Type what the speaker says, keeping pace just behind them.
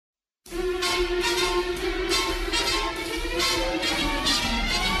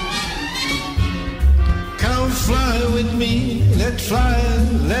Come fly with me, let's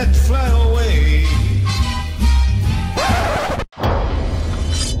fly away.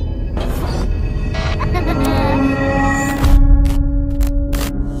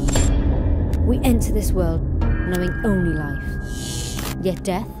 We enter this world knowing only life, yet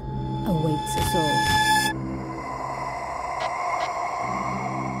death awaits us all.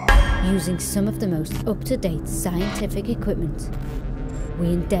 Using some of the most up-to-date scientific equipment, we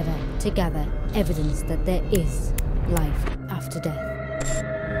endeavour to gather evidence that there is life after death.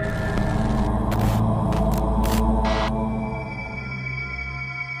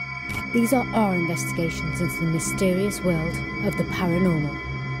 These are our investigations into the mysterious world of the paranormal.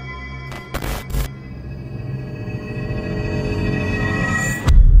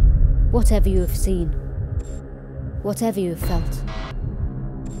 Whatever you have seen, whatever you have felt,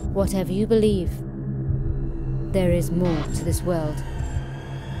 whatever you believe, there is more to this world.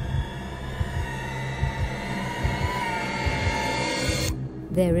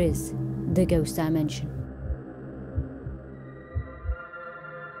 There is the ghost dimension.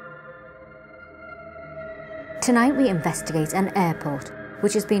 Tonight we investigate an airport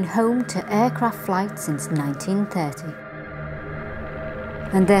which has been home to aircraft flights since 1930.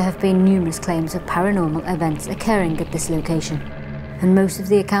 And there have been numerous claims of paranormal events occurring at this location, and most of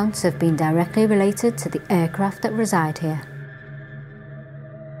the accounts have been directly related to the aircraft that reside here.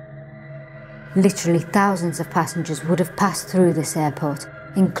 Literally thousands of passengers would have passed through this airport,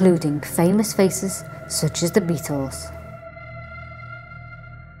 including famous faces such as the Beatles.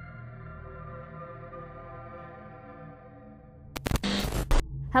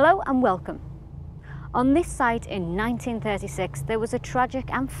 Hello and welcome. On this site in 1936 there was a tragic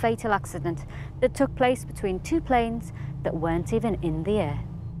and fatal accident that took place between two planes that weren't even in the air.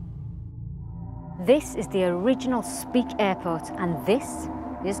 This is the original Speak Airport, and this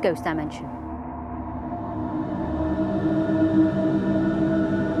is Ghost Dimension.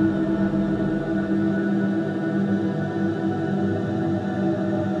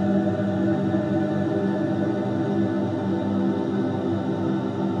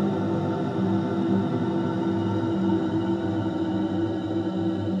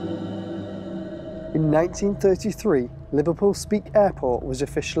 In 1933, Liverpool Speak Airport was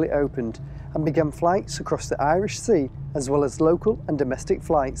officially opened and began flights across the Irish Sea, as well as local and domestic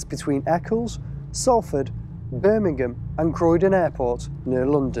flights between Eccles, Salford, Birmingham and Croydon Airport near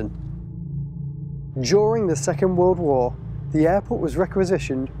London. During the Second World War, the airport was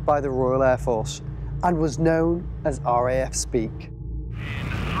requisitioned by the Royal Air Force and was known as RAF Speak.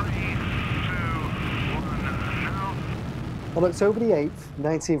 On October the 8th,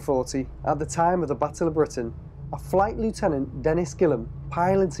 1940, at the time of the Battle of Britain, a Flight Lieutenant Dennis Gillam,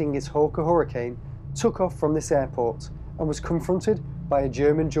 piloting his Hawker Hurricane, took off from this airport and was confronted by a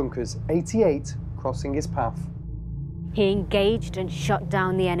German Junkers 88 crossing his path. He engaged and shot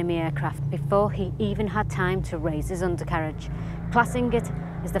down the enemy aircraft before he even had time to raise his undercarriage, classing it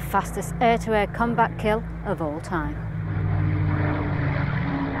as the fastest air-to-air combat kill of all time.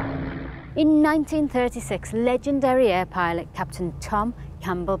 In 1936, legendary air pilot Captain Tom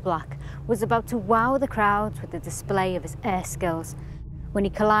Campbell Black was about to wow the crowds with the display of his air skills when he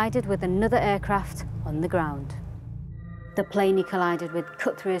collided with another aircraft on the ground. The plane he collided with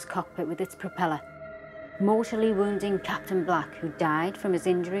cut through his cockpit with its propeller, mortally wounding Captain Black, who died from his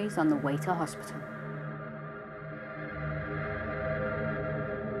injuries on the way to hospital.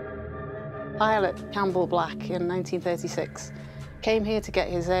 Pilot Campbell Black in 1936 came here to get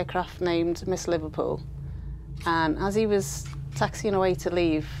his aircraft named Miss Liverpool, and as he was taxiing away to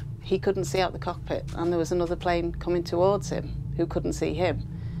leave, he couldn't see out the cockpit, and there was another plane coming towards him who couldn't see him,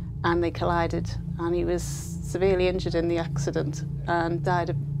 and they collided, and he was severely injured in the accident and died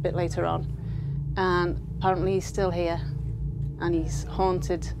a bit later on. And apparently he's still here, and he's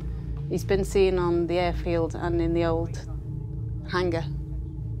haunted. He's been seen on the airfield and in the old hangar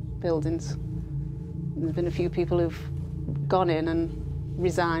buildings. There's been a few people who've gone in and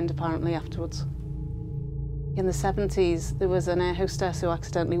resigned apparently afterwards. In the 70s, there was an air hostess who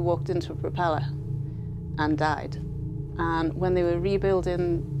accidentally walked into a propeller and died. And when they were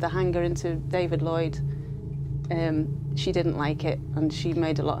rebuilding the hangar into David Lloyd, she didn't like it, and she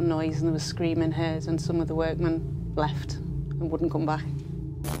made a lot of noise, and there was screaming heard, and some of the workmen left and wouldn't come back.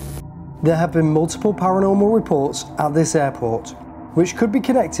 There have been multiple paranormal reports at this airport, which could be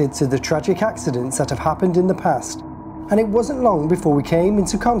connected to the tragic accidents that have happened in the past, and it wasn't long before we came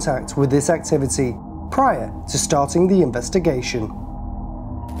into contact with this activity prior to starting the investigation.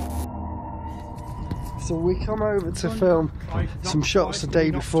 So we come over to film some shots the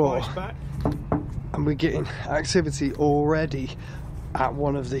day before, And we're getting activity already at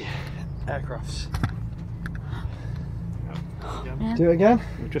one of the aircrafts. Yeah. Do it again.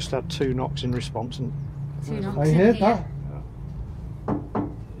 We've just had 2 knocks in response. And 2 knocks I in heard here. that.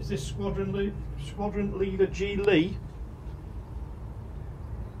 is this Squadron Leader G. Lee?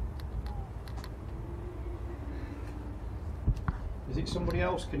 Is it somebody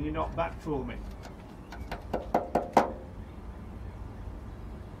else? Can you knock back for me?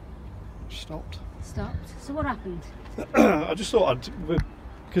 Stopped. Stopped. So what happened? I just thought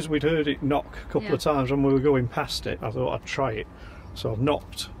because we'd heard it knock a couple of times when we were going past it, I thought I'd try it. So I've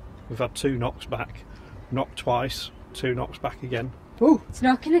knocked. We've had 2 knocks back. Knocked twice, 2 knocks back again. Oh! It's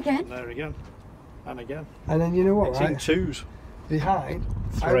knocking again. And there again. And again. And then you know what, It's right? in 2s. Behind,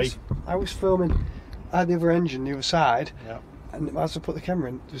 3. I was filming at the other engine, the other side, Yeah. and as I put the camera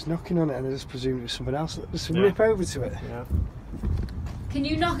in, there was knocking on it, and I just presumed it was something else. Just Yeah. nip over to it. Yeah. Can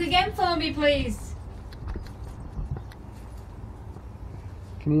you knock again for me, please?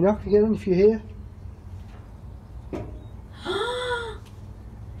 Can you knock again if you're here?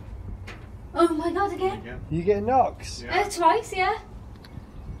 Oh my god, again. Again. You get knocks? Yeah. Twice, yeah.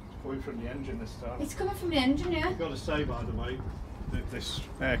 Coming from the engine this time. It's coming from the engine, yeah. I've got to say, by the way, that this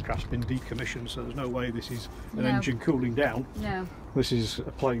aircraft's been decommissioned, so there's no way this is an No. engine cooling down. No. This is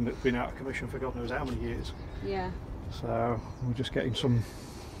a plane that's been out of commission for God knows how many years. Yeah. So we're just getting some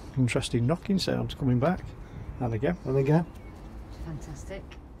interesting knocking sounds coming back. And again. And again. Fantastic.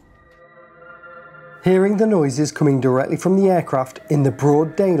 Hearing the noises coming directly from the aircraft in the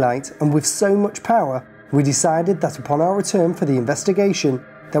broad daylight and with so much power, we decided that upon our return for the investigation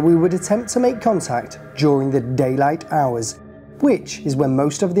that we would attempt to make contact during the daylight hours, which is when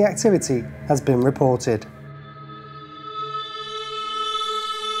most of the activity has been reported.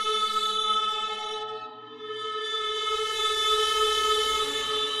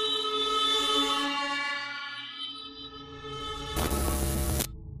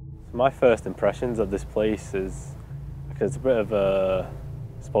 My first impressions of this place is because it's a bit of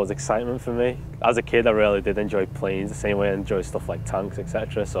I suppose, excitement for me. As a kid, I really did enjoy planes the same way I enjoy stuff like tanks,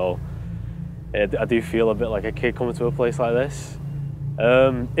 etc. So I do feel a bit like a kid coming to a place like this.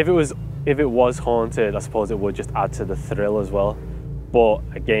 If it was haunted, I suppose it would just add to the thrill as well. But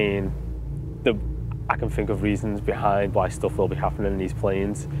again, I can think of reasons behind why stuff will be happening in these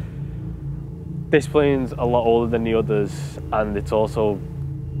planes. This plane's a lot older than the others, and it's also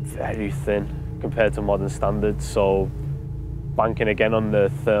very thin compared to modern standards, so banking again on the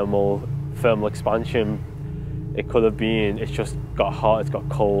thermal expansion, it could have been it's just got hot, it's got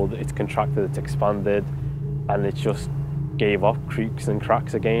cold, it's contracted, it's expanded, and it just gave off creaks and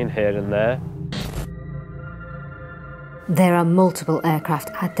cracks again here and there. There are multiple aircraft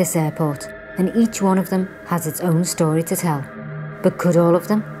at this airport, and each one of them has its own story to tell. But could all of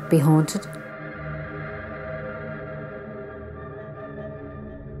them be haunted?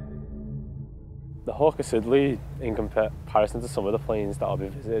 The Hawker Siddeley, in comparison to some of the planes that I'll be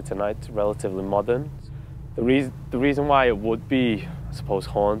visiting tonight, is relatively modern. The reason why it would be, I suppose,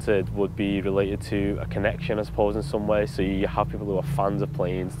 haunted would be related to a connection, I suppose, in some way. So you have people who are fans of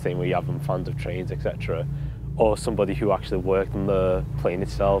planes, the same way you have them fans of trains, etc. Or somebody who actually worked on the plane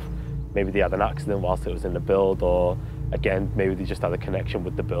itself. Maybe they had an accident whilst it was in the build, or again, maybe they just had a connection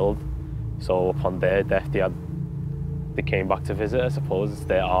with the build. So upon their death, they came back to visit, I suppose. It's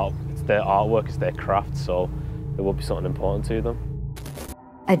their artwork, it's their craft, so it would be something important to them.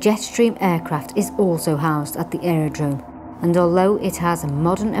 A Jetstream aircraft is also housed at the aerodrome, and although it has a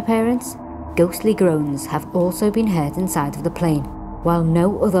modern appearance, ghostly groans have also been heard inside of the plane, while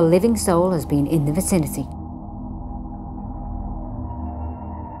no other living soul has been in the vicinity.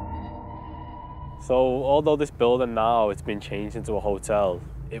 So although this building now, it's been changed into a hotel,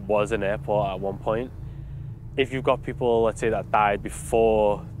 it was an airport at one point. If you've got people, let's say, that died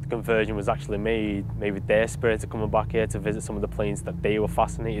before the conversion was actually made, maybe their spirits are coming back here to visit some of the planes that they were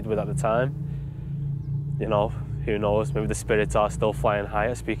fascinated with at the time. You know, who knows, maybe the spirits are still flying high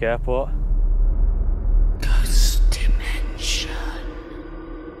at Speak Airport. Ghost Dimension.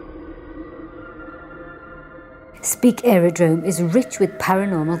 Speak Aerodrome is rich with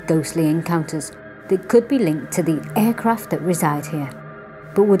paranormal ghostly encounters that could be linked to the aircraft that reside here.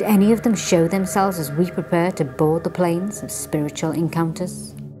 But would any of them show themselves as we prepare to board the planes of spiritual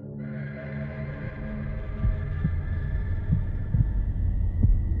encounters?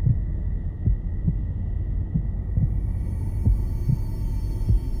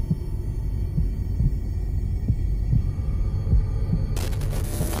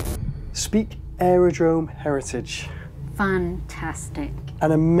 Speak Aerodrome Heritage. Fantastic.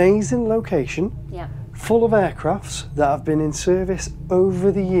 An amazing location, Yeah. full of aircrafts that have been in service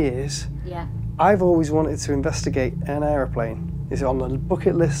over the years. Yeah. I've always wanted to investigate an aeroplane. It's on the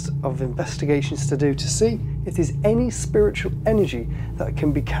bucket list of investigations to do to see if there's any spiritual energy that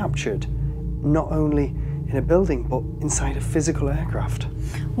can be captured, not only in a building but inside a physical aircraft.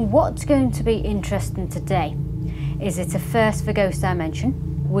 What's going to be interesting today is it's a first for Ghost Dimension.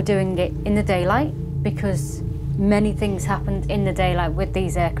 We're doing it in the daylight because many things happened in the daylight with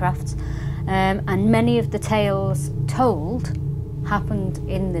these aircrafts, and many of the tales told happened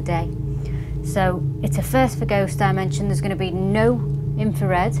in the day. So it's a first for Ghost Dimension. There's going to be no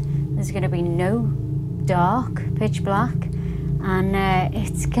infrared, there's going to be no dark, pitch black, and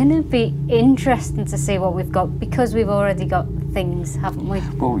it's going to be interesting to see what we've got, because we've already got things, haven't we?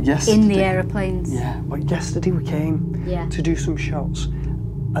 Well, yesterday, in the aeroplanes. Yeah, well, yesterday we came to do some shots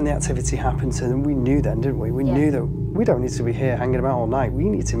and the activity happened, and we knew then, didn't we? We knew that we don't need to be here hanging about all night. We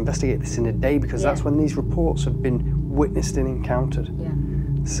need to investigate this in a day, because that's when these reports have been witnessed and encountered. Yeah.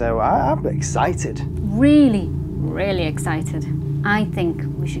 So I'm excited. Really, really excited. I think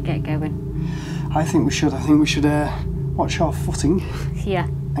we should get going. I think we should. I think we should watch our footing. Yeah.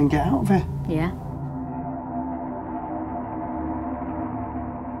 And get out of here. Yeah.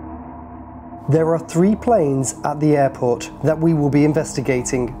 There are 3 planes at the airport that we will be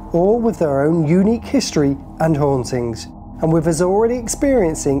investigating, all with their own unique history and hauntings. And with us already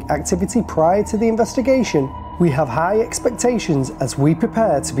experiencing activity prior to the investigation, we have high expectations as we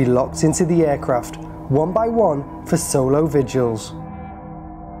prepare to be locked into the aircraft, one by one, for solo vigils.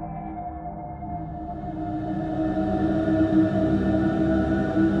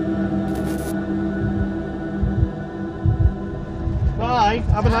 Bye,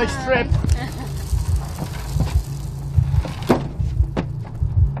 have a nice trip.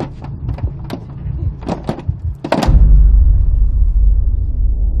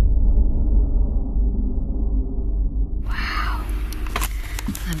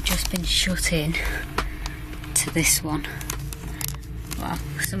 Been shut in to this one. Wow,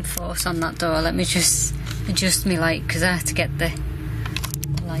 some force on that door. Let me just adjust my light, because I have to get the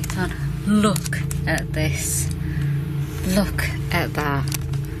light on. Look at this. Look at that.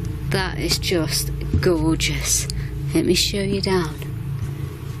 That is just gorgeous. Let me show you down.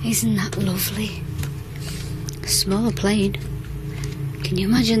 Isn't that lovely? A small plane. Can you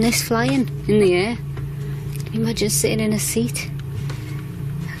imagine this flying in the air? Can you imagine sitting in a seat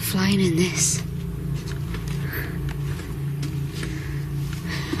flying in this?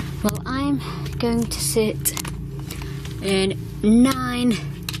 Well, I'm going to sit in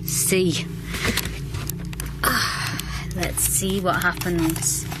 9C. Let's see what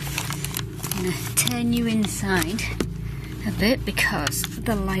happens. I'm going to turn you inside a bit because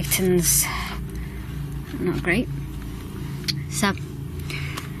the lighting's not great. So,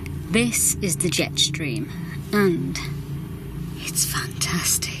 this is the jet stream, and it's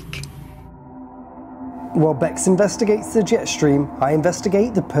fantastic. While Bex investigates the jet stream, I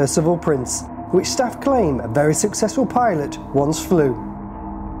investigate the Percival Prince, which staff claim a very successful pilot once flew.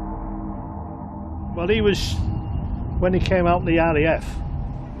 Well, he was, when he came out in the RAF,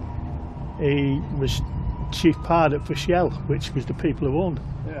 he was chief pilot for Shell, which was the people who owned.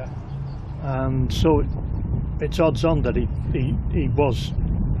 Yeah. And so it's odds on that he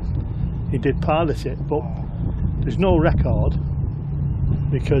did pilot it, but there's no record,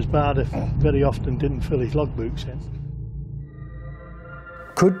 because Barda very often didn't fill his logbooks in.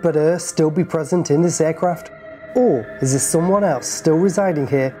 Could Bader still be present in this aircraft? Or is there someone else still residing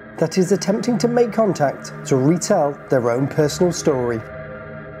here that is attempting to make contact to retell their own personal story?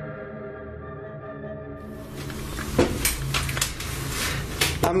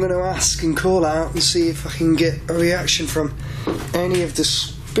 I'm going to ask and call out and see if I can get a reaction from any of the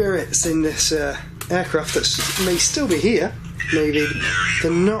spirits in this aircraft that may still be here. Maybe they're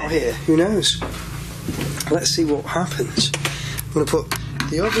not here, who knows? Let's see what happens. I'm going to put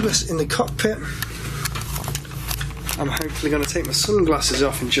the obelisk in the cockpit. I'm hopefully going to take my sunglasses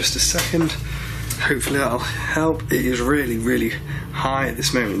off in just a second. Hopefully that'll help. It is really, really high at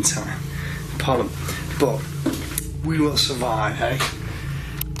this moment in time, pollen, but we will survive, eh?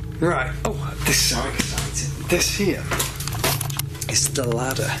 Right, oh, this is so exciting. This here is the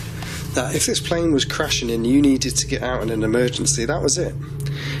ladder that if this plane was crashing and you needed to get out in an emergency, that was it.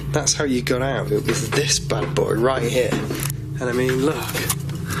 That's how you got out. It was this bad boy right here. And I mean, look,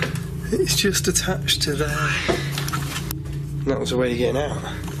 it's just attached to there. And that was the way you're getting out.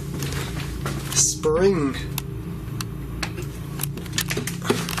 Spring.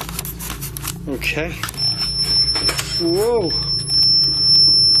 Okay. Whoa.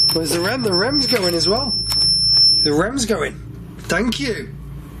 Where's the rem? The rem's going as well. The rem's going. Thank you.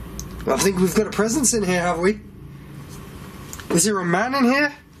 I think we've got a presence in here, have we? Is there a man in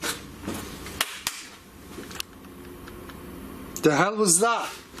here? The hell was that?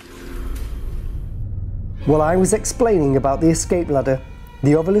 While I was explaining about the escape ladder,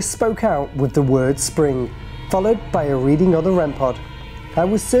 the obelisk spoke out with the word spring, followed by a reading of the REM pod. I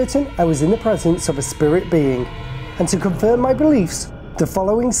was certain I was in the presence of a spirit being, and to confirm my beliefs, the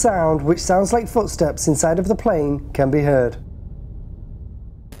following sound, which sounds like footsteps inside of the plane, can be heard.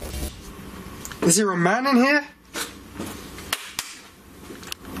 Is there a man in here?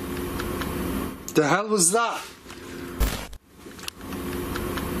 The hell was that?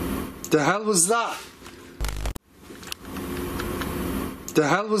 The hell was that? The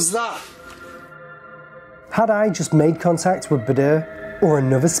hell was that? Had I just made contact with Badir or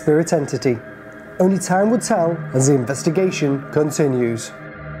another spirit entity? Only time would tell as the investigation continues.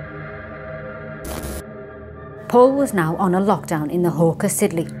 Paul was now on a lockdown in the Hawker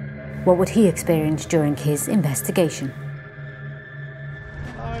Siddeley. What would he experience during his investigation?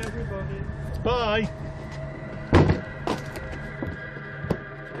 Bye everybody. Bye.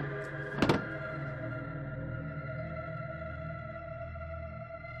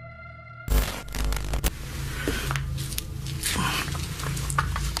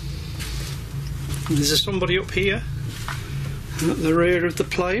 Is there somebody up here at the rear of the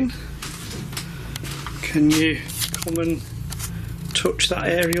plane? Can you come and touch that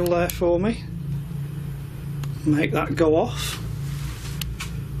aerial there for me? Make that go off.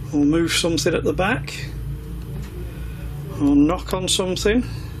 Or move something at the back. Or knock on something.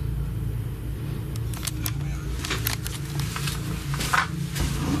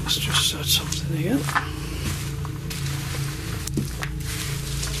 Let's just set something here.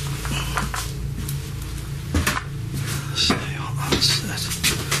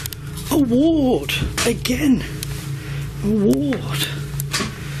 Award! Again! Award!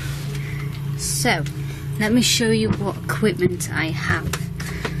 So, let me show you what equipment I have.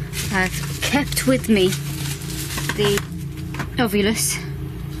 I've kept with me the Ovilus.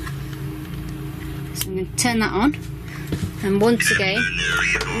 So I'm going to turn that on. And once again,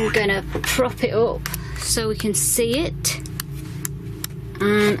 I'm going to prop it up so we can see it.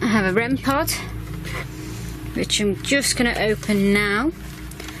 And I have a REM pod, which I'm just going to open now.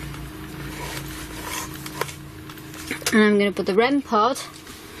 And I'm going to put the REM pod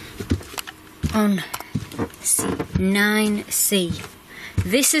on C9C.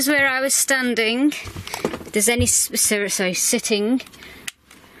 This is where I was standing. If there's any, sitting.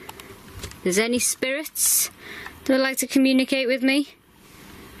 If there's any spirits that would like to communicate with me,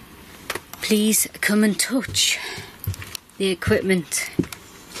 please come and touch the equipment.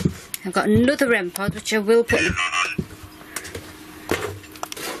 I've got another REM pod which I will put in.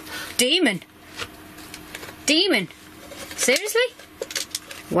 Demon! Demon! Seriously?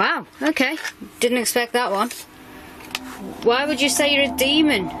 Wow, okay. Didn't expect that one. Why would you say you're a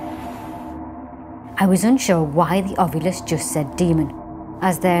demon? I was unsure why the Ovilus just said demon,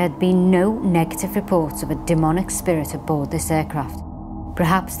 as there had been no negative reports of a demonic spirit aboard this aircraft.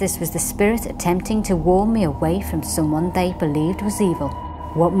 Perhaps this was the spirit attempting to warn me away from someone they believed was evil.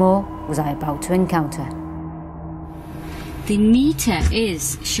 What more was I about to encounter? The meter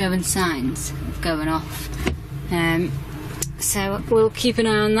is showing signs of going off. So we'll keep an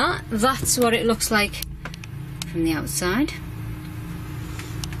eye on that. That's what it looks like from the outside.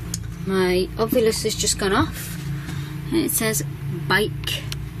 My Ovilus has just gone off and it says bike.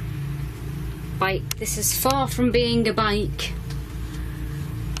 Bike. This is far from being a bike.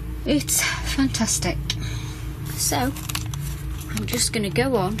 It's fantastic. So I'm just going to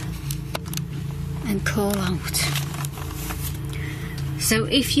go on and call out. So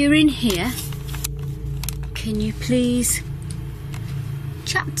if you're in here, can you please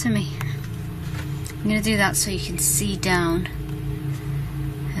chat to me? I'm going to do that so you can see down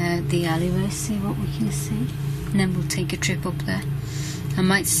the alleyway, see what we can see, and then we'll take a trip up there. I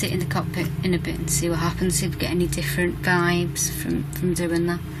might sit in the cockpit in a bit and see what happens, see if we get any different vibes from doing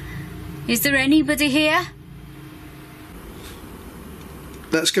that. Is there anybody here?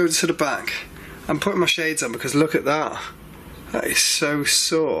 Let's go to the back. I'm putting my shades on because look at that. That is so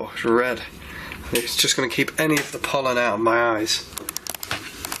sore. It's red. It's just going to keep any of the pollen out of my eyes.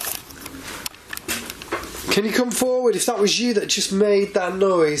 Can you come forward if that was you that just made that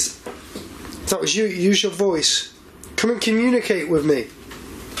noise? If that was you, use your voice. Come and communicate with me.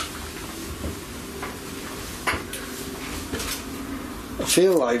 I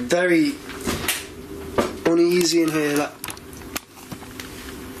feel like very uneasy in here.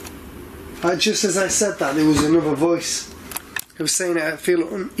 Like just as I said that, there was another voice. I was saying I feel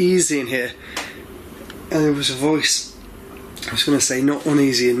uneasy in here. And there was a voice. I was going to say not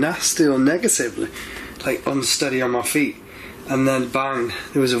uneasy and nasty or negatively. Like unsteady on my feet, and then bang,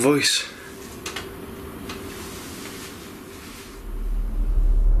 there was a voice.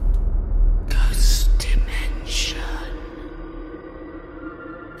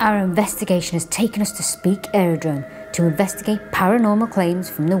 Our investigation has taken us to Speak Aerodrome to investigate paranormal claims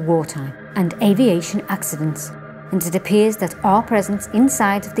from the wartime and aviation accidents, and it appears that our presence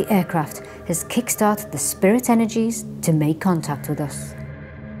inside of the aircraft has kick-started the spirit energies to make contact with us.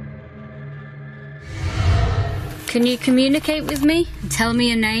 Can you communicate with me and tell me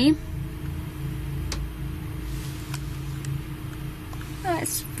your name?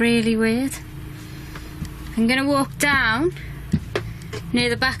 That's really weird. I'm going to walk down near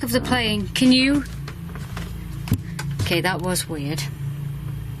the back of the plane. Can you... Okay, that was weird.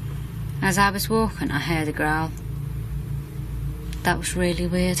 As I was walking, I heard a growl. That was really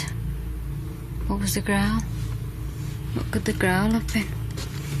weird. What was the growl? What could the growl have been?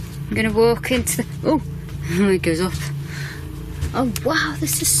 I'm going to walk into the... Oh, it goes up. Oh, wow,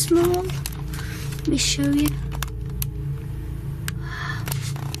 this is small. Let me show you.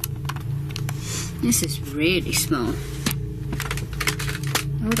 This is really small.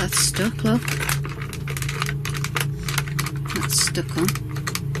 Oh, that's stuck, look. That's stuck on.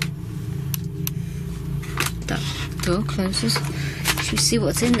 That door closes. Should we see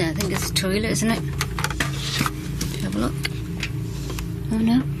what's in there? I think it's a toilet, isn't it? Have a look. Oh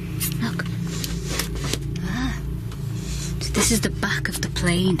no, look. Ah. So this is the back of the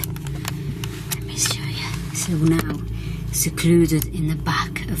plane. Let me show you. So now, secluded in the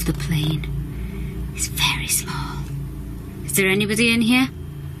back of the plane. It's very small. Is there anybody in here?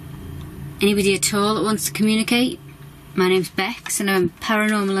 Anybody at all that wants to communicate? My name's Bex and I'm a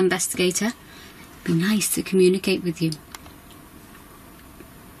paranormal investigator. It'd be nice to communicate with you.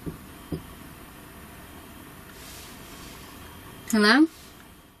 Hello?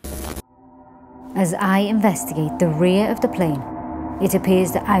 As I investigate the rear of the plane, it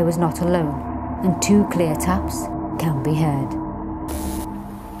appears that I was not alone, and 2 clear taps can be heard.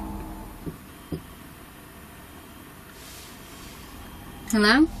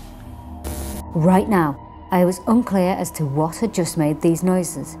 Hello? Right now, I was unclear as to what had just made these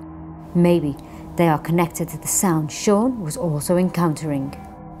noises. Maybe they are connected to the sound Sean was also encountering.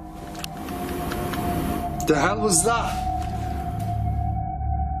 The hell was that?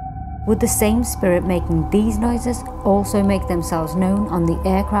 Would the same spirit making these noises also make themselves known on the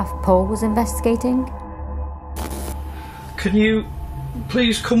aircraft Paul was investigating? Can you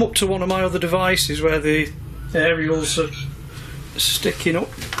please come up to one of my other devices where the aerials are sticking up?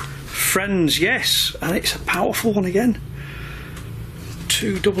 Friends, yes, and it's a powerful one again.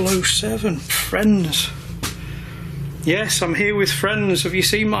 2007, friends. Yes, I'm here with friends. Have you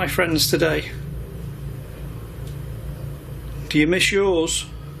seen my friends today? Do you miss yours?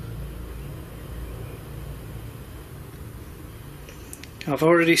 I've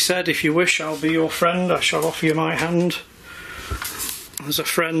already said if you wish I'll be your friend. I shall offer you my hand as a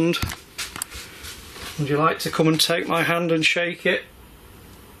friend. Would you like to come and take my hand and shake it?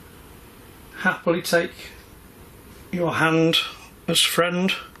 Happily take your hand as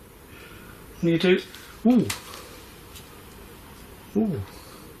friend. And you do. Ooh. Ooh.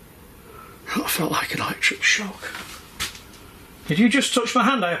 That felt like an electric shock. Did you just touch my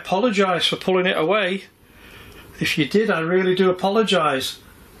hand? I apologise for pulling it away. If you did, I really do apologise.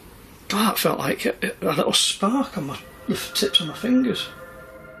 Oh, that felt like a little spark on the tips of my fingers.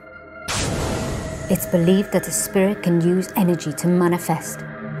 It's believed that a spirit can use energy to manifest.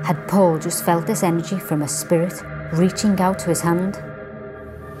 Had Paul just felt this energy from a spirit reaching out to his hand?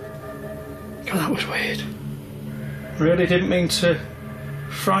 God, that was weird. Really didn't mean to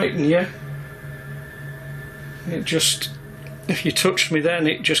frighten you. It just, if you touched me then,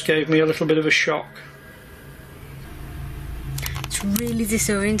 it just gave me a little bit of a shock. It's really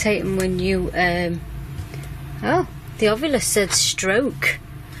disorientating when you, oh, the ovulus said stroke.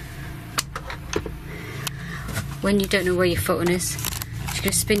 When you don't know where your footing is. I'm just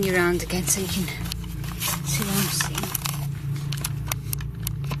going to spin you around again so you can see what I'm seeing.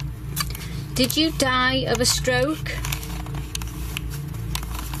 Did you die of a stroke?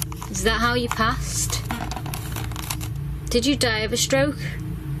 Is that how you passed? Did you die of a stroke?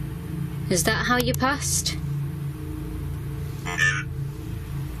 Is that how you passed?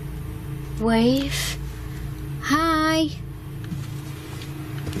 Wave. Hi.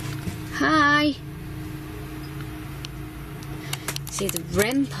 Hi. See, the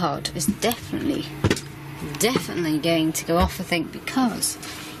REM pod is definitely going to go off, I think, because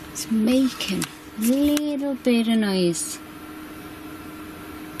it's making a little bit of noise.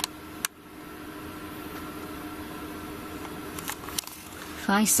 If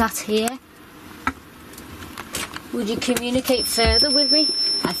I sat here, would you communicate further with me?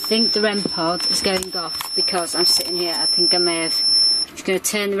 I think the REM pod is going off because I'm sitting here. I think I may have... I'm just going to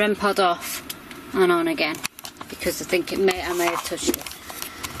turn the REM pod off and on again because I think I may have touched it.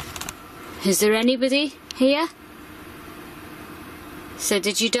 Is there anybody here? So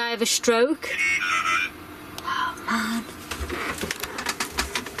did you die of a stroke? Oh man.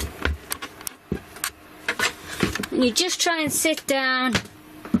 And you just try and sit down.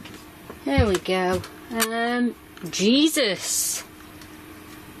 There we go. Jesus.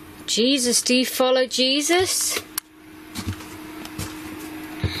 Jesus, do you follow Jesus?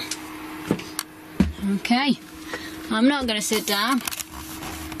 Okay. I'm not going to sit down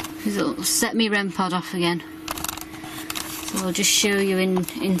because it'll set me REM pod off again. So I'll just show you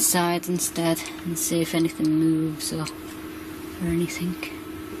inside instead and see if anything moves or anything.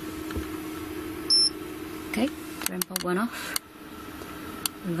 Okay, REM pod went off.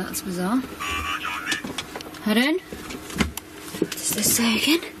 Well, that's bizarre. Head in. What does this say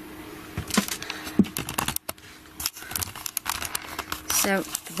again? So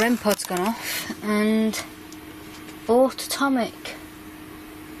the REM pod's gone off and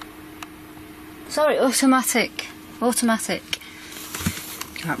automatic.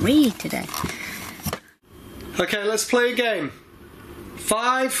 Can't read today. Okay, let's play a game.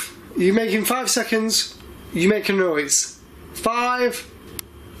 5, you make in 5 seconds, you make a noise. 5,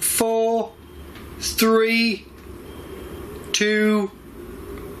 4, 3, 2,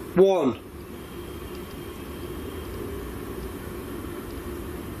 1.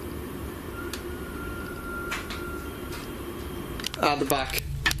 At the back.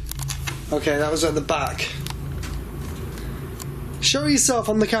 Okay, that was at the back. Show yourself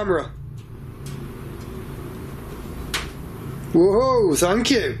on the camera. Whoa, thank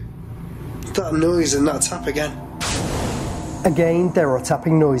you. That noise and that tap again. Again, there are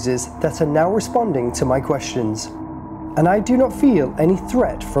tapping noises that are now responding to my questions. And I do not feel any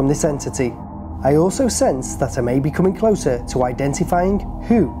threat from this entity. I also sense that I may be coming closer to identifying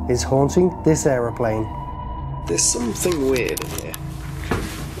who is haunting this aeroplane. There's something weird in here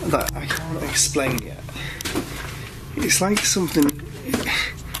that I can't explain yet. It's like something,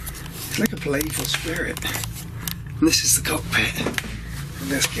 it's like a playful spirit. And this is the cockpit. And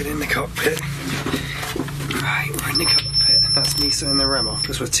let's get in the cockpit. Right, we're in the cockpit. That's me setting the rem off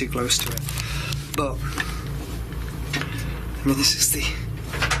because we're too close to it. But, I mean, this is the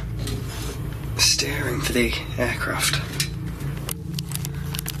steering for the aircraft.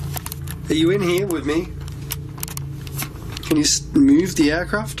 Are you in here with me? Can you move the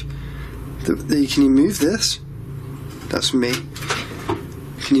aircraft? Can you move this? That's me.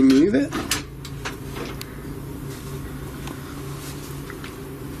 Can you move it?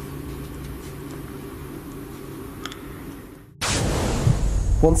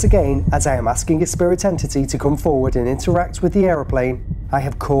 Once again, as I am asking a spirit entity to come forward and interact with the aeroplane, I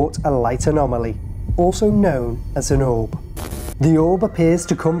have caught a light anomaly, also known as an orb. The orb appears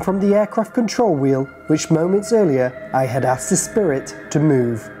to come from the aircraft control wheel, which moments earlier I had asked the spirit to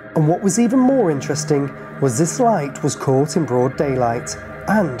move. And what was even more interesting was this light was caught in broad daylight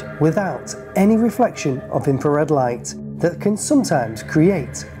and without any reflection of infrared light that can sometimes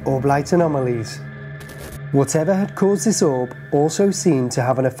create orb light anomalies. Whatever had caused this orb also seemed to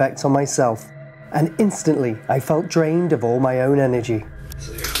have an effect on myself, and instantly I felt drained of all my own energy.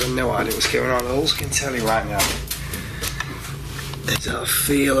 So I have no idea what's going on. All I can tell you right now is that I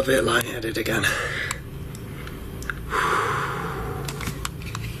feel a bit lightheaded again.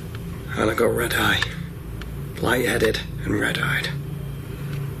 And I got red eye. Lightheaded and red-eyed.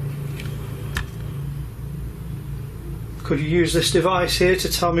 Could you use this device here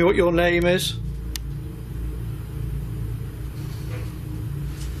to tell me what your name is?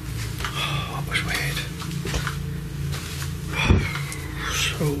 Oh, that was weird.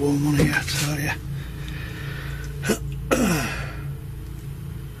 So warm on here, I tell you.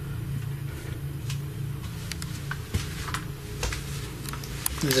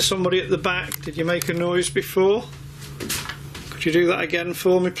 Is there somebody at the back? Did you make a noise before? Could you do that again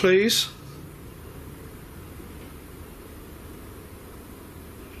for me, please?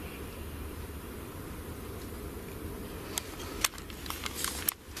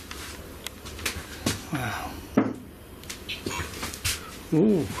 Wow.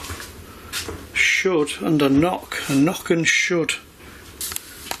 Ooh. Should and a knock and should.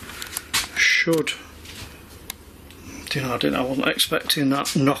 Should. You know, I wasn't expecting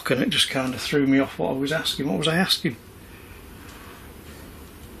that knock, and it just kind of threw me off what I was asking. What was I asking?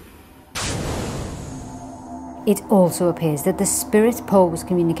 It also appears that the spirit Paul was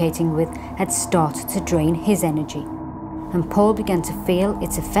communicating with had started to drain his energy, and Paul began to feel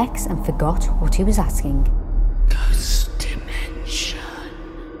its effects and forgot what he was asking. Ghost dimension.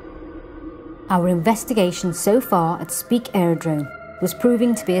 Our investigation so far at Speak Aerodrome was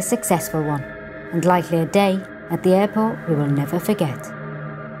proving to be a successful one, and likely a day at the airport we will never forget.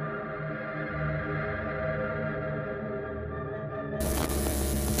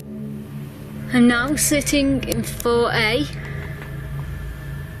 I'm now sitting in 4A.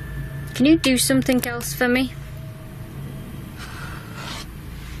 Can you do something else for me?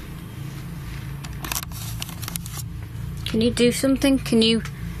 Can you do something? Can you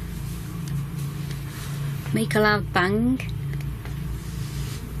make a loud bang?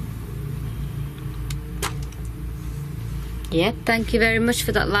 Yep, thank you very much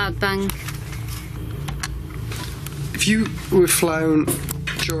for that loud bang. If you were flown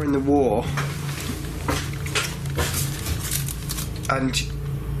during the war and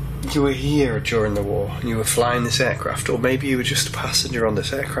you were here during the war and you were flying this aircraft, or maybe you were just a passenger on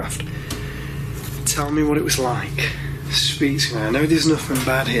this aircraft, tell me what it was like. Speak to me. I know there's nothing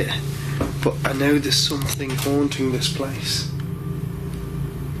bad here, but I know there's something haunting this place.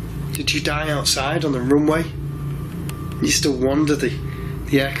 Did you die outside on the runway? You still wander the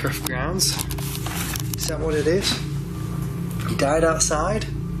aircraft grounds? Is that what it is? You died outside?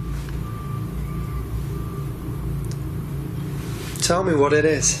 Tell me what it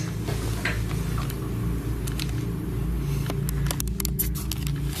is.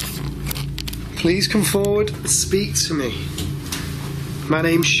 Please come forward and speak to me. My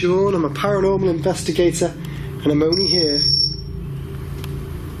name's Sean, I'm a paranormal investigator, and I'm only here.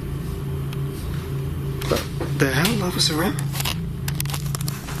 What the hell? That was a rem?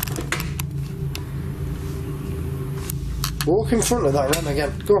 Walk in front of that rem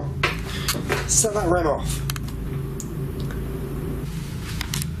again. Go on. Set that rem off.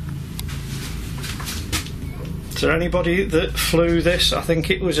 Is there anybody that flew this? I think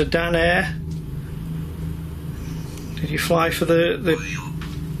it was a Dan Air. Did you fly for the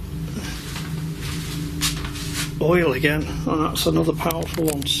oil again? Oh, that's another powerful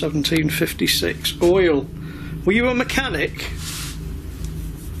one. 1756 oil. Were you a mechanic?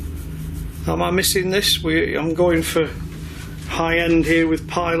 Am I missing this? I'm going for high end here with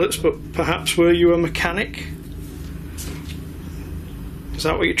pilots, but perhaps were you a mechanic? Is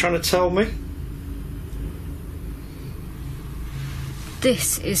that what you're trying to tell me?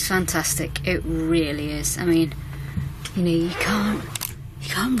 This is fantastic. It really is. I mean, you know, you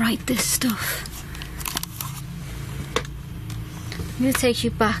can't write this stuff. I'm going to take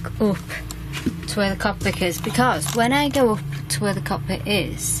you back up to where the cockpit is, because when I go up to where the cockpit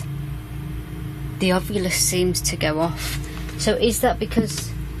is, the Ovilus seems to go off. So is that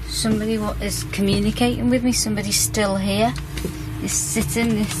because somebody is communicating with me? Somebody's still here? Is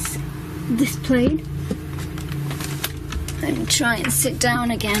sitting this plane? Let me try and sit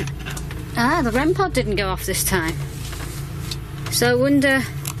down again. Ah, the REM pod didn't go off this time. So I wonder,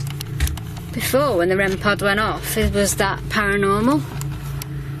 before when the REM pod went off, was that paranormal?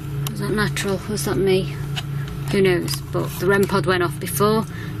 Was that natural? Was that me? Who knows? But the REM pod went off before,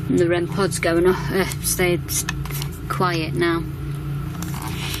 and the REM pod's going off, stayed quiet now.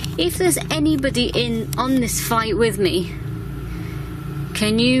 If there's anybody on this flight with me,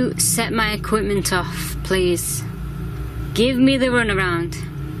 can you set my equipment off, please? Give me the runaround.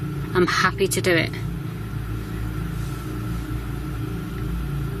 I'm happy to do it.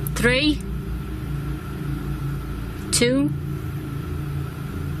 3, 2,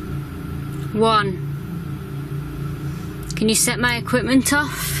 1. Can you set my equipment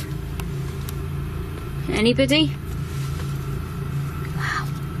off? Anybody? Wow.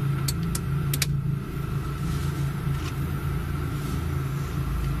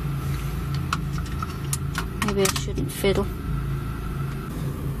 Maybe I shouldn't fiddle.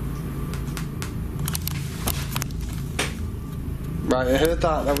 Right, I heard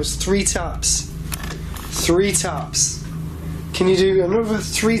that. That was 3 taps. 3 taps. Can you do another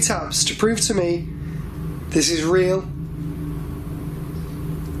 3 taps to prove to me this is real?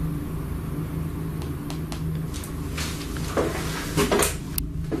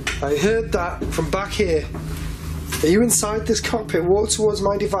 I heard that from back here. Are you inside this cockpit? Walk towards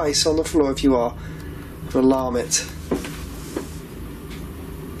my device on the floor if you are. And alarm it.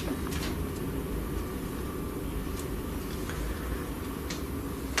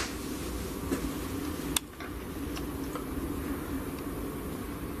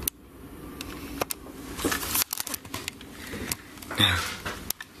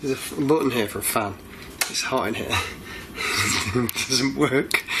 There's a button here for a fan. It's hot in here. It doesn't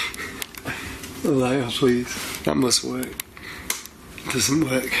work. Allow, please. That must work. It doesn't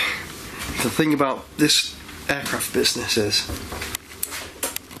work. The thing about this aircraft business is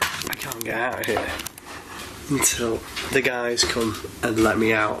I can't get out of here until the guys come and let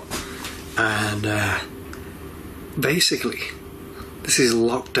me out. And basically, this is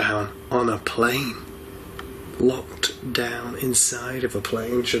locked down on a plane. Locked down inside of a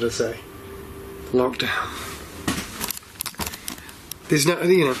plane, should I say. Locked down. There's no,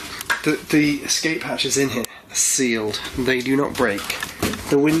 you know, The escape hatches in here are sealed. They do not break.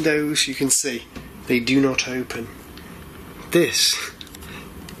 The windows, you can see, they do not open. This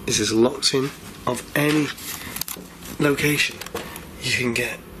is as locked in of any location you can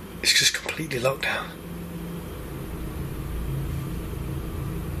get. It's just completely locked down.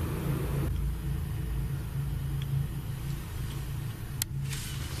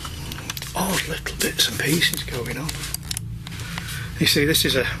 Odd little bits and pieces going on. You see, it's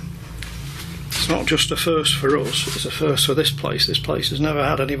not just a first for us, it's a first for this place. This place has never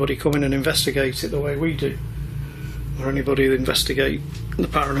had anybody come in and investigate it the way we do, or anybody who investigate the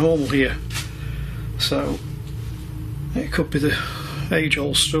paranormal here. So it could be the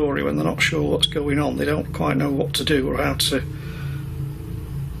age-old story. When they're not sure what's going on, they don't quite know what to do or how to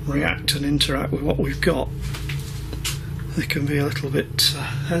react and interact with what we've got. They can be a little bit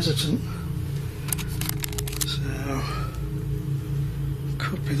hesitant. So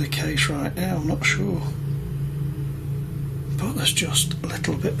could be the case right now, I'm not sure. But there's just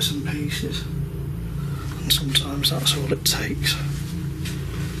little bits and pieces, and sometimes that's all it takes.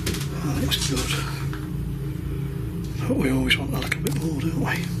 And it's good. But we always want a little bit more, don't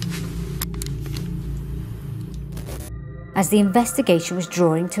we? As the investigation was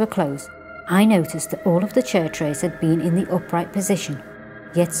drawing to a close, I noticed that all of the chair trays had been in the upright position,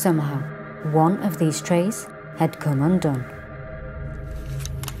 yet somehow one of these trays had come undone.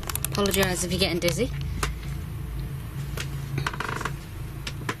 Apologise if you're getting dizzy.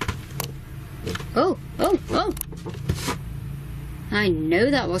 Oh! I know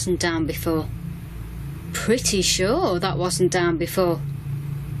that wasn't down before. Pretty sure that wasn't down before.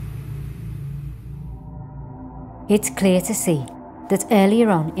 It's clear to see that earlier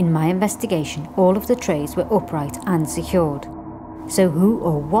on in my investigation all of the trays were upright and secured. So who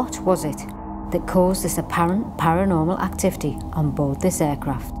or what was it that caused this apparent paranormal activity on board this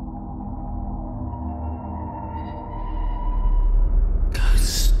aircraft?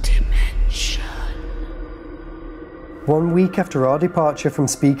 Ghost Dimension. 1 week after our departure from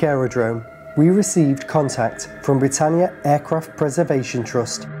Speak Aerodrome, we received contact from Britannia Aircraft Preservation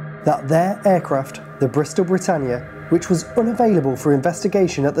Trust that their aircraft, the Bristol Britannia, which was unavailable for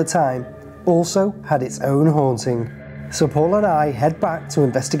investigation at the time, also had its own haunting. So Paul and I head back to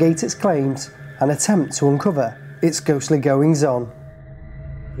investigate its claims and attempt to uncover its ghostly goings-on.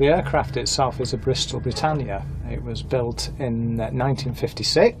 The aircraft itself is a Bristol Britannia. It was built in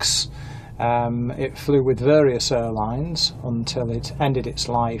 1956. It flew with various airlines until it ended its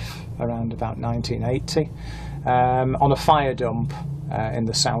life around about 1980 on a fire dump in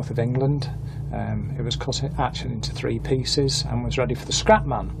the south of England. It was cut actually into 3 pieces and was ready for the scrap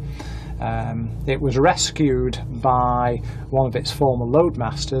man. It was rescued by one of its former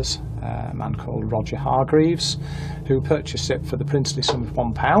loadmasters, a man called Roger Hargreaves, who purchased it for the princely sum of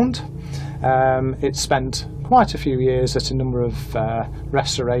 £1. It spent quite a few years at a number of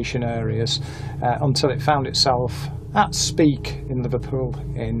restoration areas until it found itself at Speak in Liverpool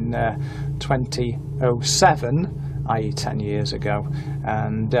in 2007. i.e. 10 years ago,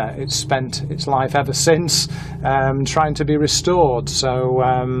 and it's spent its life ever since trying to be restored, so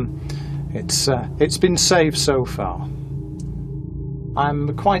it's been saved so far.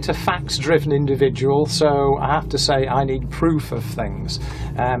 I'm quite a facts-driven individual, so I have to say I need proof of things.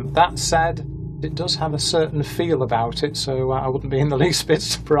 That said, it does have a certain feel about it, so I wouldn't be in the least bit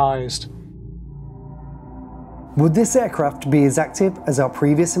surprised. Would this aircraft be as active as our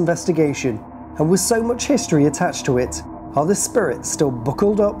previous investigation? And with so much history attached to it, are the spirits still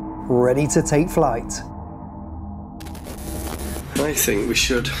buckled up, ready to take flight? I think we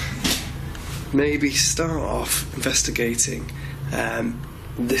should maybe start off investigating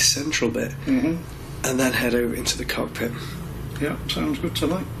this central bit, and then head over into the cockpit. Yeah, sounds good to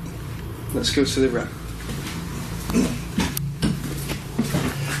me. Let's go to the ramp.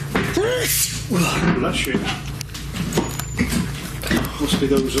 Bless you. Must be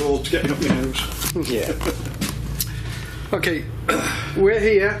those orbs getting up your nose. Yeah. Okay, we're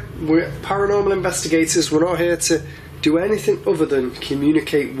here. We're paranormal investigators. We're not here to do anything other than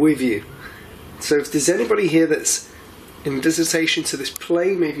communicate with you. So if there's anybody here that's in visitation to this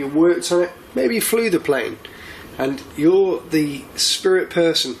plane, maybe you worked on it, maybe you flew the plane, and you're the spirit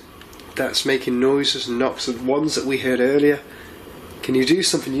person that's making noises and knocks, the ones that we heard earlier, can you do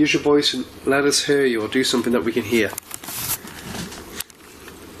something, use your voice and let us hear you, or do something that we can hear?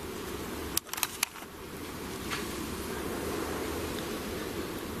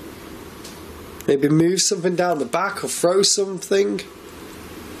 Maybe move something down the back or throw something.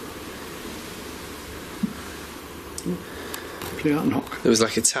 Play that knock. It was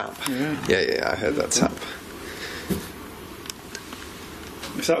like a tap. Yeah. Yeah, I heard that tap.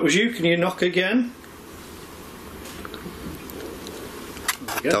 If that was you, can you knock again?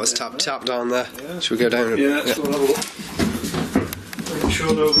 That was tap down there. Yeah. Should we go down? Yeah, let's go and have a look. Make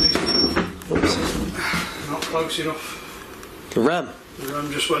sure nobody's not close enough. The ram? The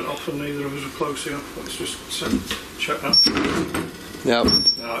ram just went off and neither of us were close enough. Let's just check that. Yeah.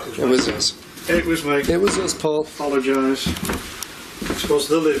 No, it was us. It was me. It was us, Paul. Apologise. This was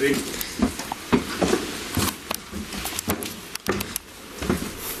the living.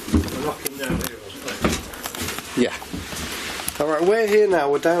 We're knocking down here, wasn't we? Yeah. Alright, we're here now.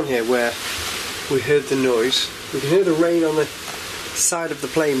 We're down here where we heard the noise. We can hear the rain on the side of the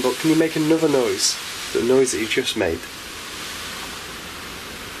plane, but can you make another noise? The noise that you just made.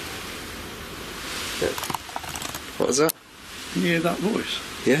 Yeah. What was that? Can you hear that voice?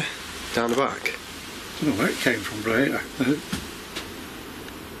 Yeah, down the back. I don't know where it came from, right?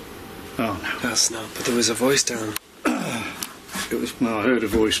 Oh no. That's not, but there was a voice down. It was, no, I heard a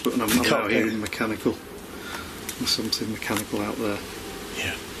voice, but I'm not Can't out hear. hearing mechanical. There's something mechanical out there.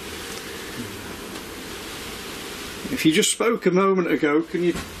 Yeah. If you just spoke a moment ago, can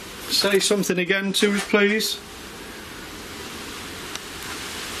you say something again to us, please?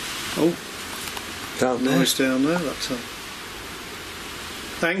 Oh, Down there. noise down there that time.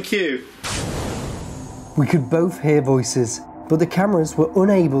 Thank you. We could both hear voices, but the cameras were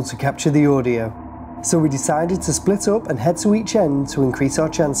unable to capture the audio. So we decided to split up and head to each end to increase our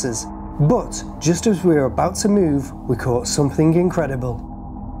chances. But just as we were about to move, we caught something incredible.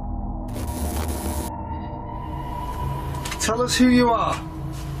 Tell us who you are.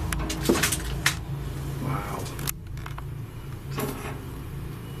 Wow.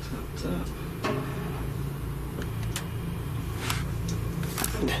 Tap.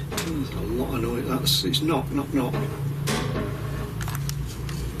 There's a lot of noise. It's knock.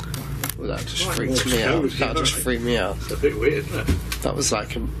 Well, that just freaked me out. That just freaked me out. It's a bit weird, isn't it? That was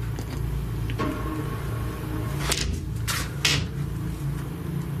like a...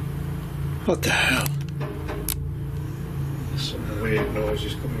 What the hell? Some weird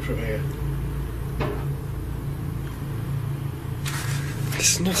noises coming from here.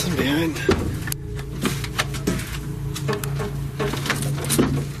 There's nothing behind.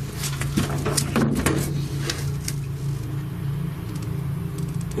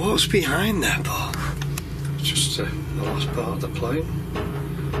 What's behind there, Paul? It's just the last part of the plane.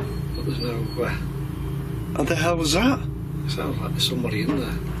 But there's no... What the hell was that? sounds like there's somebody in there.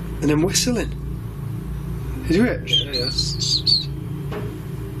 And then whistling. Is it? Yeah. Does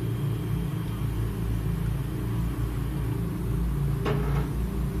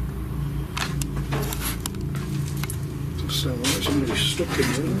sound like somebody's stuck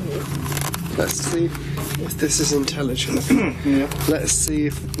in there. Let's see if this is intelligent. Yeah. Let's see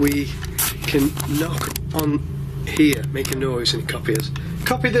if we can knock on here, make a noise and copy it.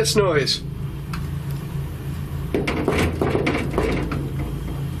 Copy this noise.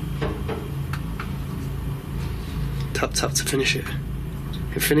 Tap tap to finish it.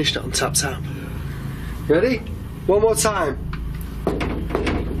 We finished it on tap tap. Ready? One more time.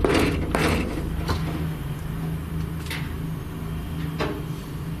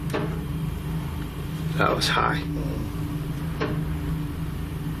 That was high.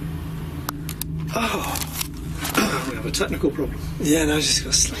 Oh. We have a technical problem. Yeah, and I just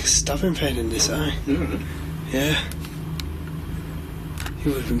got like a stabbing pain in this eye. Mm-hmm. Yeah. He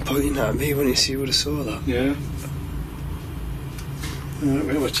would have been pointing at me when you would have saw that. Yeah. We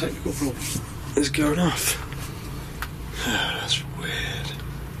have a technical problem. It's going off. Oh, that's weird.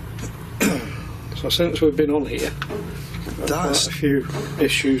 So since we've been on here, That's quite a few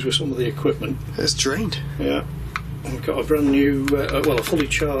issues with some of the equipment. It's drained. Yeah. We've got a brand new, well, a fully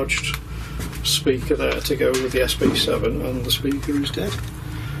charged speaker there to go with the SB7, and the speaker is dead.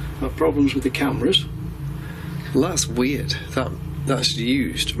 Have problems with the cameras. Well, that's weird. That's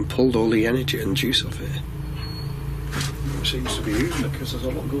used and pulled all the energy and juice off it. It seems to be using it because there's a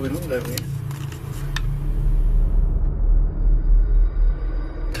lot going on down here.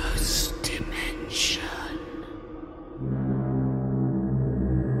 Ghost dimension.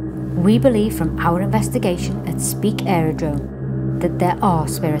 We believe from our investigation at Speak Aerodrome that there are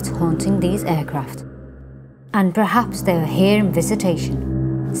spirits haunting these aircraft. And perhaps they are here in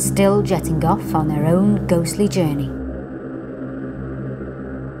visitation, still jetting off on their own ghostly journey.